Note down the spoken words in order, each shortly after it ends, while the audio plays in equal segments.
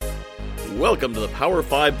Welcome to the Power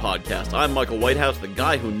 5 Podcast. I'm Michael Whitehouse, the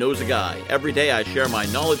guy who knows a guy. Every day I share my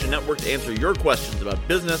knowledge and network to answer your questions about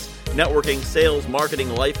business, networking, sales, marketing,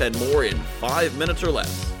 life, and more in 5 minutes or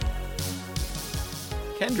less.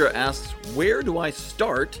 Kendra asks, where do I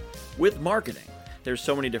start with marketing? There's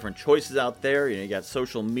so many different choices out there. You got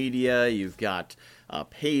social media, you've got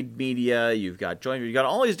paid media, you've got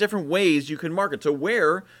all these different ways you can market. So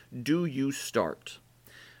where do you start?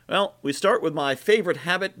 Well, we start with my favorite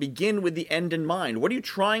habit, begin with the end in mind. What are you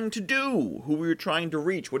trying to do? Who are you trying to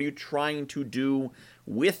reach? What are you trying to do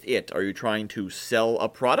with it? Are you trying to sell a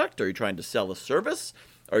product? Are you trying to sell a service?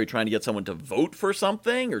 Are you trying to get someone to vote for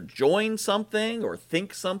something or join something or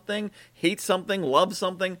think something, hate something, love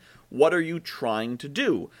something? What are you trying to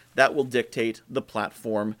do? That will dictate the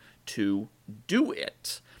platform to do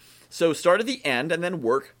it. So start at the end and then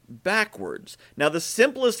work backwards. Now, the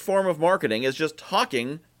simplest form of marketing is just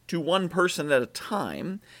talking to one person at a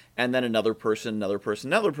time, and then another person,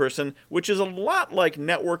 which is a lot like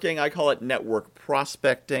networking. I call it network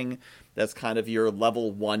prospecting. That's kind of your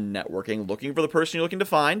level 1 networking, looking for the person you're looking to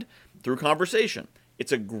find through conversation.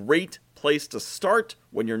 It's a great place to start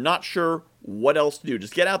when you're not sure what else to do.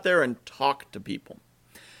 Just get out there and talk to people.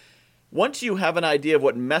 Once you have an idea of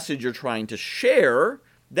what message you're trying to share,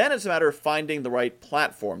 then it's a matter of finding the right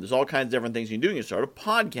platform. There's all kinds of different things you can do. You can start a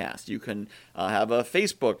podcast. You can have a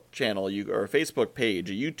Facebook channel or a Facebook page,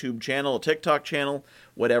 a YouTube channel, a TikTok channel,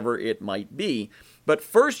 whatever it might be. But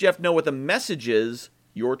first, you have to know what the message is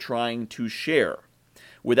you're trying to share.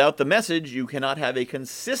 Without the message, you cannot have a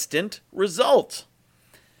consistent result.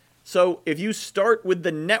 So if you start with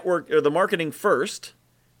the network or the marketing first,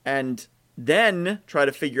 and then try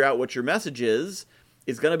to figure out what your message is,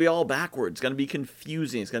 it's going to be all backwards. It's going to be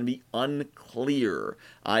confusing. It's going to be unclear.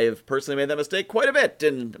 I have personally made that mistake quite a bit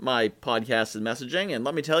in my podcast and messaging, and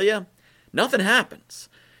let me tell you, nothing happens.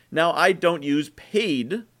 Now, I don't use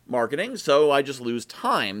paid marketing, so I just lose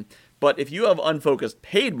time. But if you have unfocused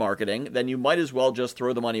paid marketing, then you might as well just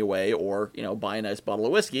throw the money away or, buy a nice bottle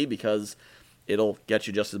of whiskey because it'll get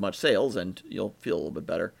you just as much sales and you'll feel a little bit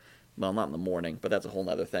better. Well, not in the morning, but that's a whole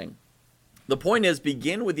nother thing. The point is,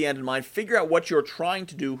 begin with the end in mind, figure out what you're trying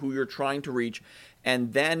to do, who you're trying to reach,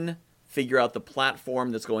 and then figure out the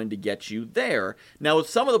platform that's going to get you there. Now, with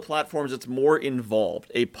some of the platforms, it's more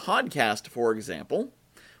involved. A podcast, for example,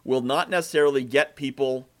 will not necessarily get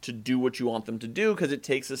people to do what you want them to do because it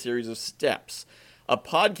takes a series of steps. A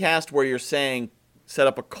podcast where you're saying, set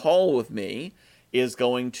up a call with me, is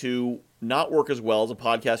going to not work as well as a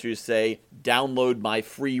podcast where you say, download my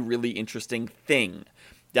free, really interesting thing.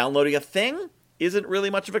 Downloading a thing isn't really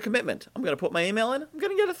much of a commitment. I'm going to put my email in. I'm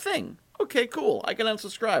going to get a thing. Okay, cool. I can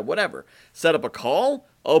unsubscribe, whatever. Set up a call.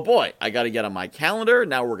 Oh boy, I got to get on my calendar.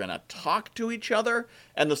 Now we're going to talk to each other.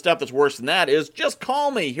 And the step that's worse than that is just call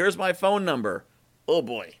me. Here's my phone number. Oh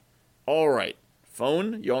boy. All right.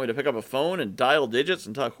 Phone? You want me to pick up a phone and dial digits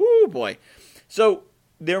and talk? Whoo boy. So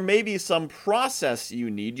there may be some process you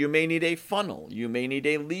need. You may need a funnel. You may need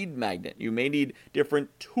a lead magnet. You may need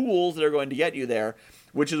different tools that are going to get you there,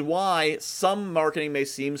 which is why some marketing may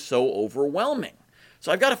seem so overwhelming.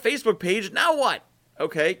 So I've got a Facebook page, now what?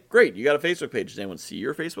 Okay, great, you got a Facebook page. Does anyone see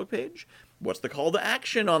your Facebook page? What's the call to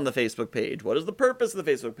action on the Facebook page? What is the purpose of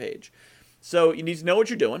the Facebook page? So you need to know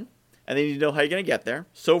what you're doing, and then you need to know how you're going to get there.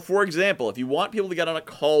 So for example, if you want people to get on a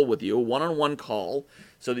call with you, a one-on-one call,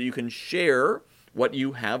 so that you can share what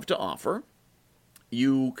you have to offer,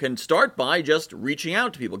 you can start by just reaching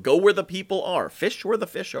out to people. Go where the people are. Fish where the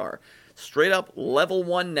fish are. Straight up level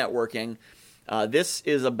 1 networking. This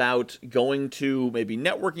is about going to maybe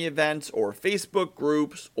networking events or Facebook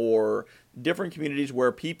groups or different communities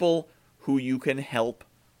where people who you can help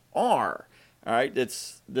are. All right,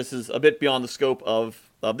 this is a bit beyond the scope of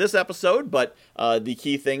this episode, but the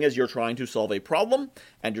key thing is you're trying to solve a problem,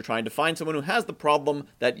 and you're trying to find someone who has the problem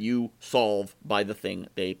that you solve by the thing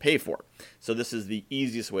they pay for. So this is the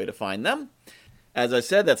easiest way to find them. As I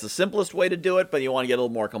said, that's the simplest way to do it, but you want to get a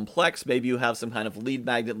little more complex. Maybe you have some kind of lead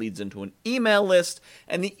magnet leads into an email list,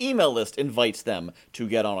 and the email list invites them to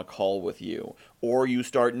get on a call with you. Or you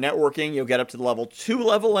start networking, you'll get up to the level 2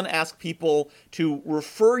 level and ask people to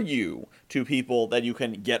refer you to people that you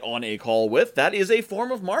can get on a call with. That is a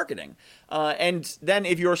form of marketing. And then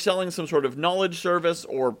if you're selling some sort of knowledge service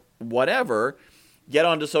or whatever, get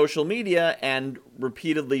onto social media and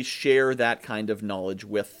repeatedly share that kind of knowledge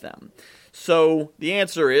with them. So the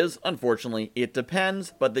answer is, unfortunately, it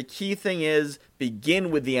depends, but the key thing is begin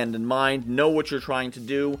with the end in mind, know what you're trying to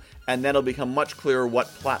do, and then it'll become much clearer what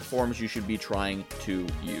platforms you should be trying to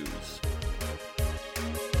use.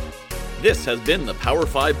 This has been the Power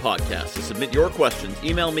 5 Podcast. To submit your questions,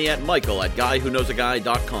 email me at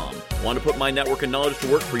michael@guywhoknowsaguy.com. Want to put my network and knowledge to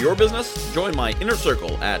work for your business? Join my inner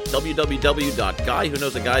circle at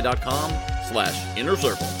www.guywhoknowsaguy.com/inner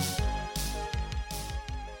circle.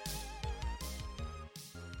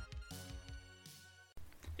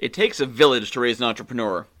 It takes a village to raise an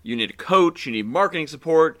entrepreneur. You need a coach, you need marketing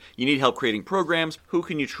support, you need help creating programs. Who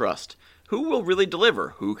can you trust? Who will really deliver?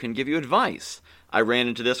 Who can give you advice? I ran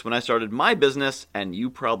into this when I started my business, and you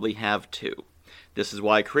probably have too. This is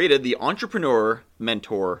why I created the Entrepreneur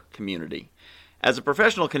Mentor Community. As a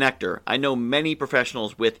professional connector, I know many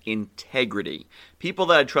professionals with integrity, people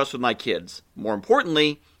that I trust with my kids. More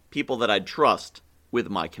importantly, people that I trust with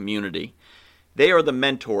my community. They are the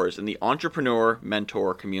mentors in the Entrepreneur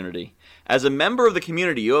Mentor Community. As a member of the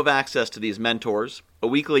community, you have access to these mentors, a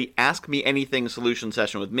weekly Ask Me Anything solution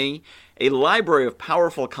session with me, a library of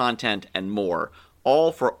powerful content, and more,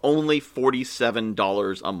 all for only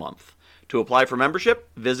 $47 a month. To apply for membership,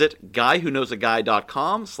 visit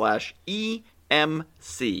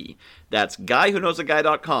guywhoknowsaguy.com/EMC. That's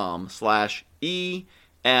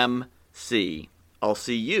guywhoknowsaguy.com/EMC. I'll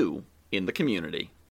see you in the community.